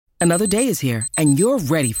Another day is here, and you're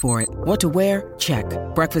ready for it. What to wear? Check.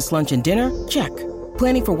 Breakfast, lunch, and dinner? Check.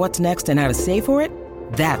 Planning for what's next and how to save for it?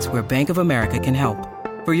 That's where Bank of America can help.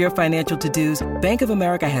 For your financial to-dos, Bank of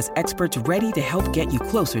America has experts ready to help get you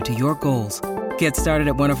closer to your goals. Get started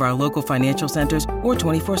at one of our local financial centers or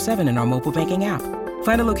 24/7 in our mobile banking app.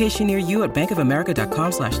 Find a location near you at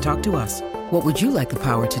bankofamerica.com/talktous. What would you like the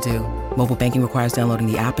power to do? Mobile banking requires downloading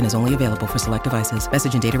the app and is only available for select devices.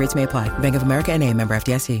 Message and data rates may apply. Bank of America N.A., member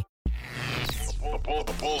FDIC.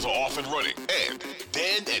 The Bulls are off and running, and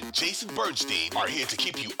Dan and Jason Bernstein are here to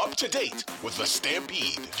keep you up to date with the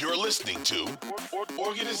Stampede. You're listening to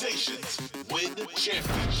Organizations Win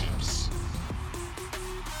Championships.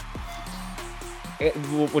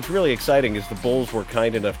 What's really exciting is the Bulls were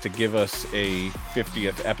kind enough to give us a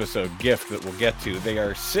 50th episode gift that we'll get to. They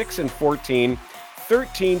are 6-14,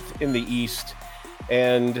 13th in the East,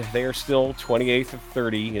 and they are still 28th of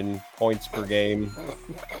 30 in points per game.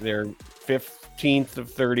 They're 15th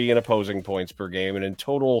of 30 in opposing points per game, and in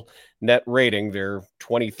total net rating, they're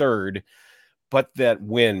 23rd. But that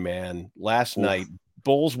win, man, last night,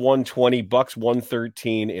 Bulls 120, Bucks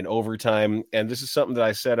 113 in overtime. And this is something that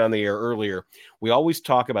I said on the air earlier. We always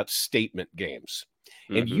talk about statement games.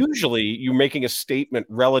 And usually you're making a statement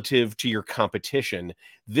relative to your competition.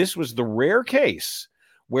 This was the rare case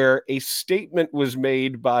where a statement was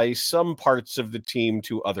made by some parts of the team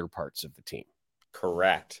to other parts of the team.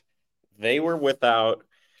 Correct. They were without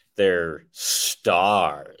their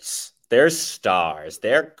stars, their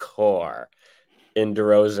core in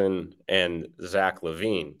DeRozan and Zach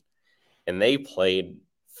LaVine, and they played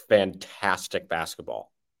fantastic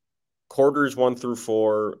basketball. Quarters 1 through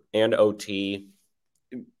 4 and OT.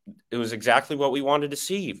 It was exactly what we wanted to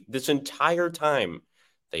see this entire time.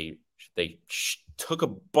 They took a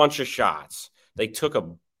bunch of shots. They took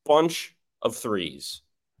a bunch of threes,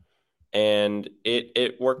 and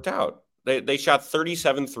it worked out. They shot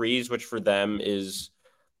 37 threes, which for them is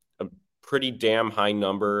a pretty damn high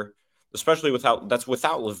number. Especially without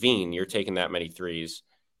LaVine, you're taking that many threes.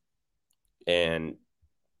 And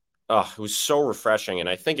it was so refreshing. And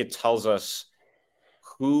I think it tells us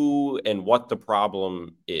who and what the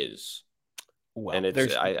problem is. Well, and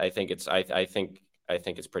I think it's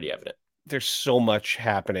pretty evident. There's so much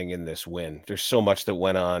happening in this win. There's so much that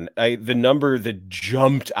went on. The number that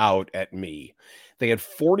jumped out at me, they had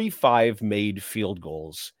 45 made field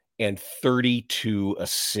goals and 32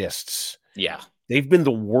 assists. Yeah. They've been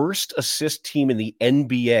the worst assist team in the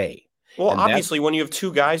NBA. Well, obviously, when you have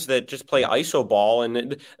two guys that just play iso ball,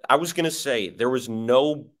 and I was going to say there was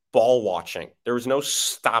no ball watching. There was no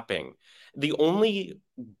stopping. The only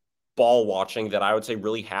ball watching that I would say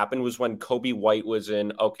really happened was when Kobe White was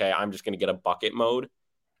in, okay, I'm just going to get a bucket mode.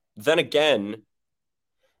 Then again,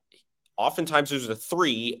 oftentimes it was a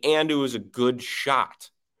three, and it was a good shot.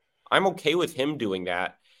 I'm okay with him doing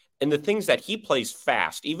that. And the things that he plays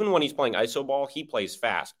fast, even when he's playing iso ball, he plays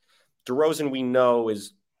fast. DeRozan, we know,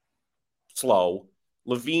 is slow.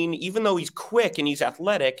 LaVine, even though he's quick and he's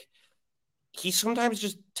athletic, he sometimes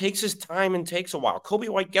just takes his time and takes a while. Kobe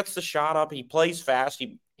White gets the shot up. He plays fast.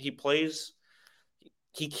 He keeps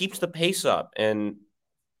the pace up. And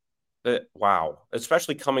wow,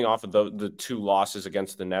 especially coming off of the two losses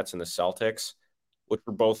against the Nets and the Celtics, which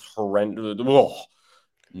were both horrendous.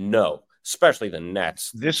 No. Especially the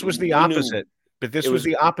Nets. This was the opposite, but this was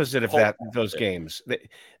the opposite of those games.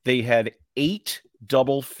 They had 8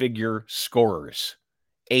 double-figure scorers.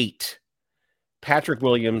 8. Patrick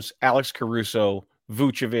Williams, Alex Caruso,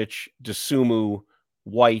 Vucevic, Dosunmu,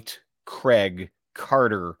 White, Craig,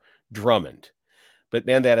 Carter, Drummond. But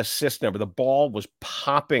man, that assist number, the ball was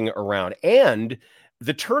popping around, and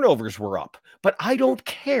the turnovers were up. But I don't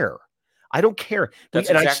care. That's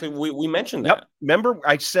exactly we mentioned that. Remember,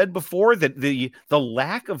 I said before that the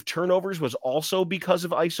lack of turnovers was also because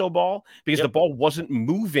of iso ball, because the ball wasn't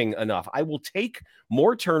moving enough. I will take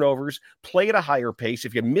more turnovers, play at a higher pace.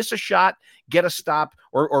 If you miss a shot, get a stop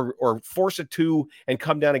or force a 2 and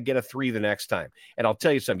come down and get a 3 the next time. And I'll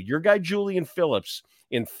tell you something, your guy Julian Phillips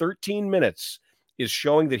in 13 minutes is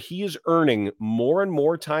showing that he is earning more and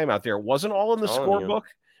more time out there. It wasn't all in the scorebook.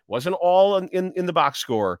 Wasn't all in the box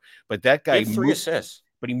score, but that guy 3 assists.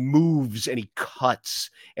 But he moves and he cuts,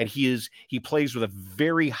 and he plays with a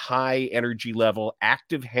very high energy level,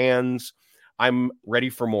 active hands. I'm ready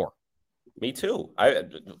for more. Me too.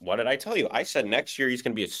 What did I tell you? I said next year he's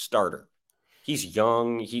going to be a starter. He's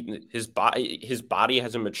young. His body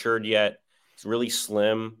hasn't matured yet. He's really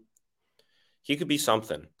slim. He could be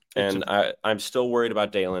something. And I'm still worried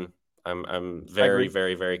about Dalen. I'm very,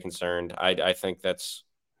 very, very concerned. I think that's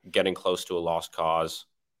getting close to a lost cause.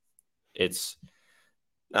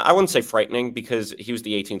 I wouldn't say frightening because he was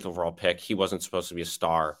the 18th overall pick. He wasn't supposed to be a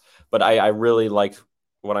star, but I really like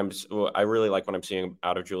I really like what I'm seeing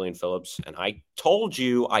out of Julian Phillips. And I told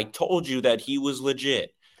you that he was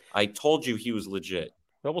legit. I told you he was legit.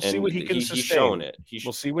 Well, we'll see And what he can he's sustain. shown it.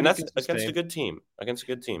 We'll see what and he that's can against sustain. a good team. Against a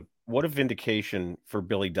good team. What a vindication for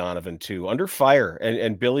Billy Donovan too, under fire,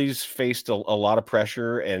 and Billy's faced a lot of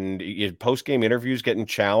pressure, and post-game interviews getting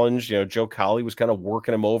challenged. Joe Cowley was kind of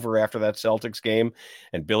working him over after that Celtics game,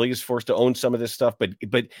 and Billy is forced to own some of this stuff.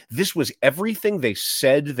 But this was everything they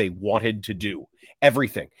said they wanted to do.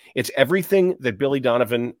 Everything. It's everything that Billy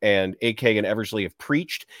Donovan and AK and Eversley have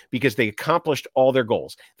preached, because they accomplished all their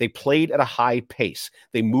goals. They played at a high pace.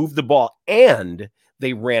 They moved the ball, and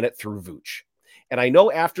they ran it through Vooch. And I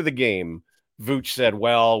know after the game, Vooch said,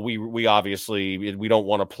 well, we obviously we don't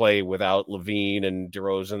want to play without LaVine and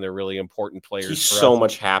DeRozan. They're really important players. He's so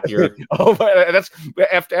much happier. That's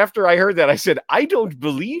after I heard that, I said, I don't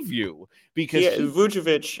believe you, because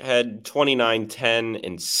Vucevic had 29, 10,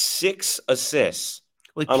 and 6 assists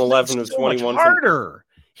on 11 of 21. Harder.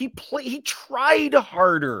 He tried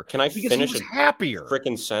harder. Can I finish a happier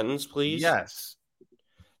freaking sentence, please? Yes.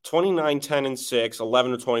 29, 10, and 6,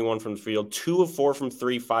 11 of 21 from the field, 2 of 4 from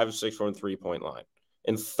 3, 5 of 6 from the 3-point line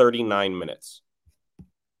in 39 minutes.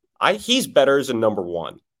 He's better as a number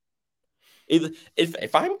one.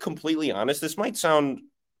 If I'm completely honest, this might sound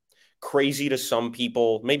crazy to some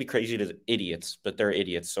people, maybe crazy to idiots, but they're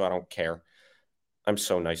idiots, so I don't care. I'm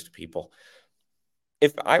so nice to people.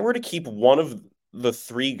 If I were to keep one of the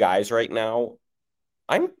 3 guys right now,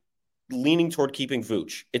 I'm leaning toward keeping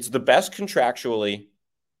Vooch. It's the best contractually.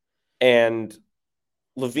 And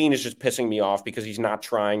LaVine is just pissing me off because he's not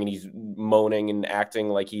trying, and he's moaning and acting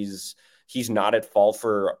like he's not at fault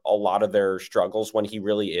for a lot of their struggles when he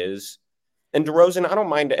really is. And DeRozan, I don't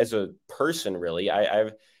mind as a person, really. I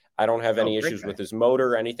don't have any issues with his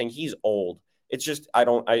motor or anything. He's old. It's just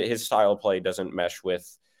his style of play doesn't mesh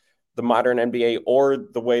with the modern NBA or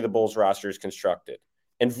the way the Bulls roster is constructed.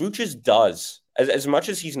 And Vooch's does. As much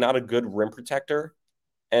as he's not a good rim protector,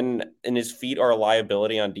 and his feet are a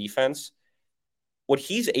liability on defense, what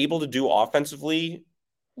he's able to do offensively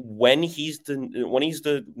when he's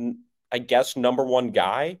the I guess number one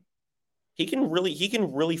guy, he can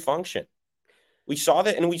really function. We saw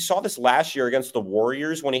that, and we saw this last year against the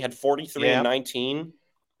Warriors when he had 43 and 19.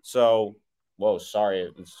 So, whoa,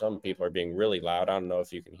 sorry, some people are being really loud. I don't know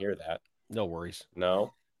if you can hear that. No worries.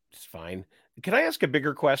 No, it's fine. Can I ask a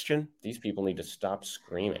bigger question? These people need to stop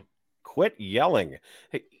screaming. Quit yelling.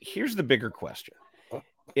 Hey, here's the bigger question.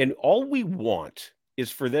 And all we want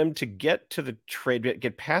is for them to get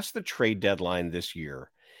past the trade deadline this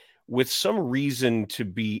year with some reason to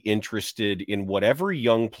be interested in whatever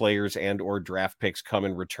young players and or draft picks come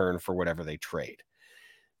in return for whatever they trade.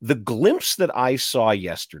 The glimpse that I saw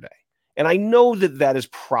yesterday, and I know that is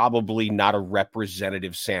probably not a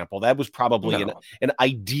representative sample. That was probably an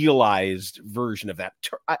idealized version of that.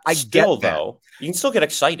 I still get that. Though, you can still get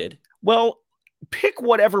excited. Well, pick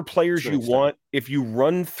whatever players you want. If you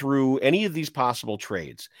run through any of these possible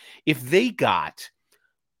trades, if they got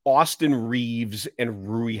Austin Reeves and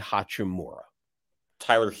Rui Hachimura,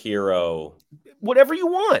 Tyler Hero, whatever you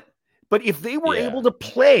want. But if they were able to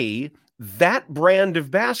play that brand of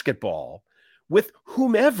basketball with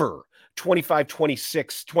whomever 25,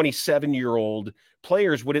 26, 27-year-old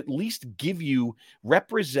players would at least give you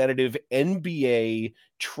representative NBA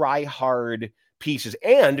try-hard pieces,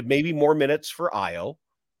 and maybe more minutes for Ayo,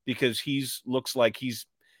 because looks like he's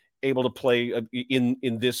able to play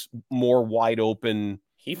in this more wide open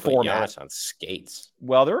format. Giannis on skates.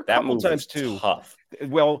 Well, there are a couple times too. Tough.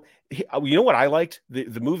 Well, you know what I liked?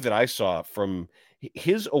 The move that I saw from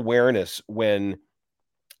his awareness when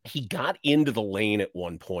he got into the lane at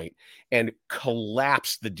one point and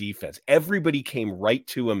collapsed the defense. Everybody came right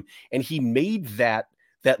to him, and he made that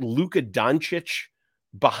Luka Doncic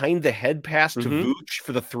behind the head pass to Vooch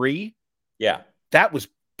for the 3. Yeah. That was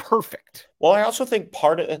perfect. Well, I also think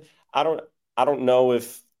part of it, I don't know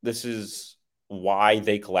if this is why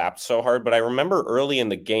they collapsed so hard, but I remember early in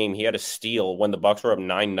the game he had a steal when the Bucks were up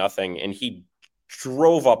 9-0, and he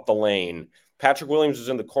drove up the lane. Patrick Williams was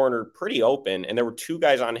in the corner pretty open, and there were 2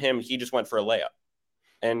 guys on him. He just went for a layup,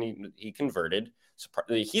 and he converted.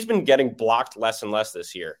 He's been getting blocked less and less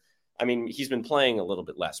this year. I mean, he's been playing a little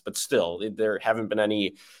bit less, but still, there haven't been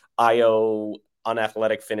any Ayo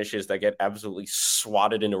unathletic finishes that get absolutely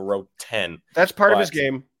swatted into row 10. That's part of his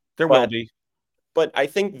game. There will be. But I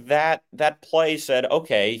think that play said,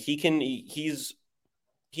 okay, he can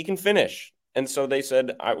finish. And so they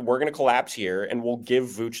said, we're going to collapse here, and we'll give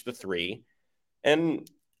Vooch the 3. And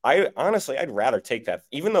I'd rather take that.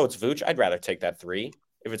 Even though it's Vooch, I'd rather take that 3.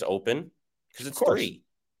 if it's open because it's Of course. 3.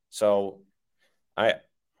 So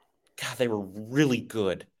they were really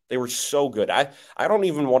good. They were so good. I don't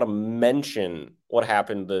even want to mention what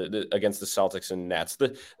happened against the Celtics and Nets.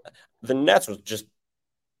 The Nets was just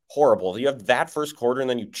horrible. You have that first quarter and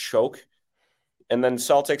then you choke. And then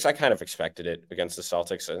Celtics, I kind of expected it against the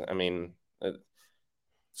Celtics. I mean,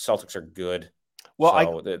 Celtics are good. Well,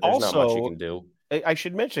 so there's not much you can do. I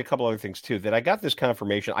should mention a couple other things too, that I got this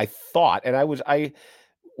confirmation. I thought, and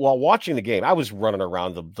while watching the game, I was running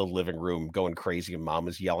around the living room going crazy, and Mom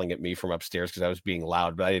was yelling at me from upstairs because I was being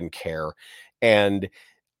loud, but I didn't care. And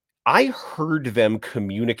I heard them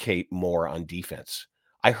communicate more on defense.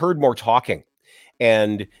 I heard more talking,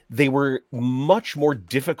 and they were much more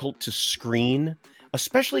difficult to screen,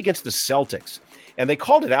 especially against the Celtics. And they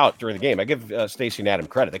called it out during the game. I give Stacey and Adam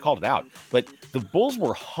credit. They called it out. But the Bulls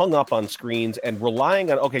were hung up on screens and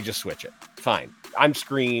relying on, okay, just switch it. Fine. I'm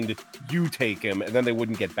screened. You take him. And then they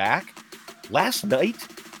wouldn't get back. Last night,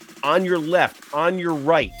 on your left, on your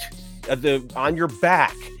right, on your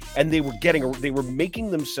back, and they were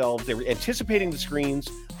making themselves, they were anticipating the screens.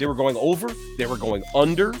 They were going over. They were going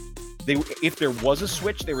under. If there was a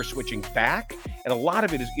switch, they were switching back, and a lot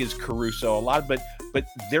of it is Caruso. But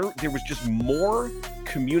there was just more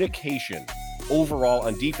communication overall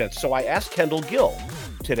on defense. So I asked Kendall Gill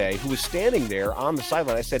today, who was standing there on the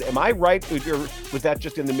sideline. I said, "Am I right? Was that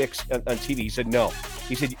just in the mix on TV?" He said, "No."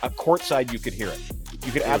 He said, "Courtside, you could hear it.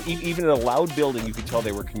 You could even in a loud building, you could tell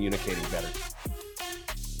they were communicating better."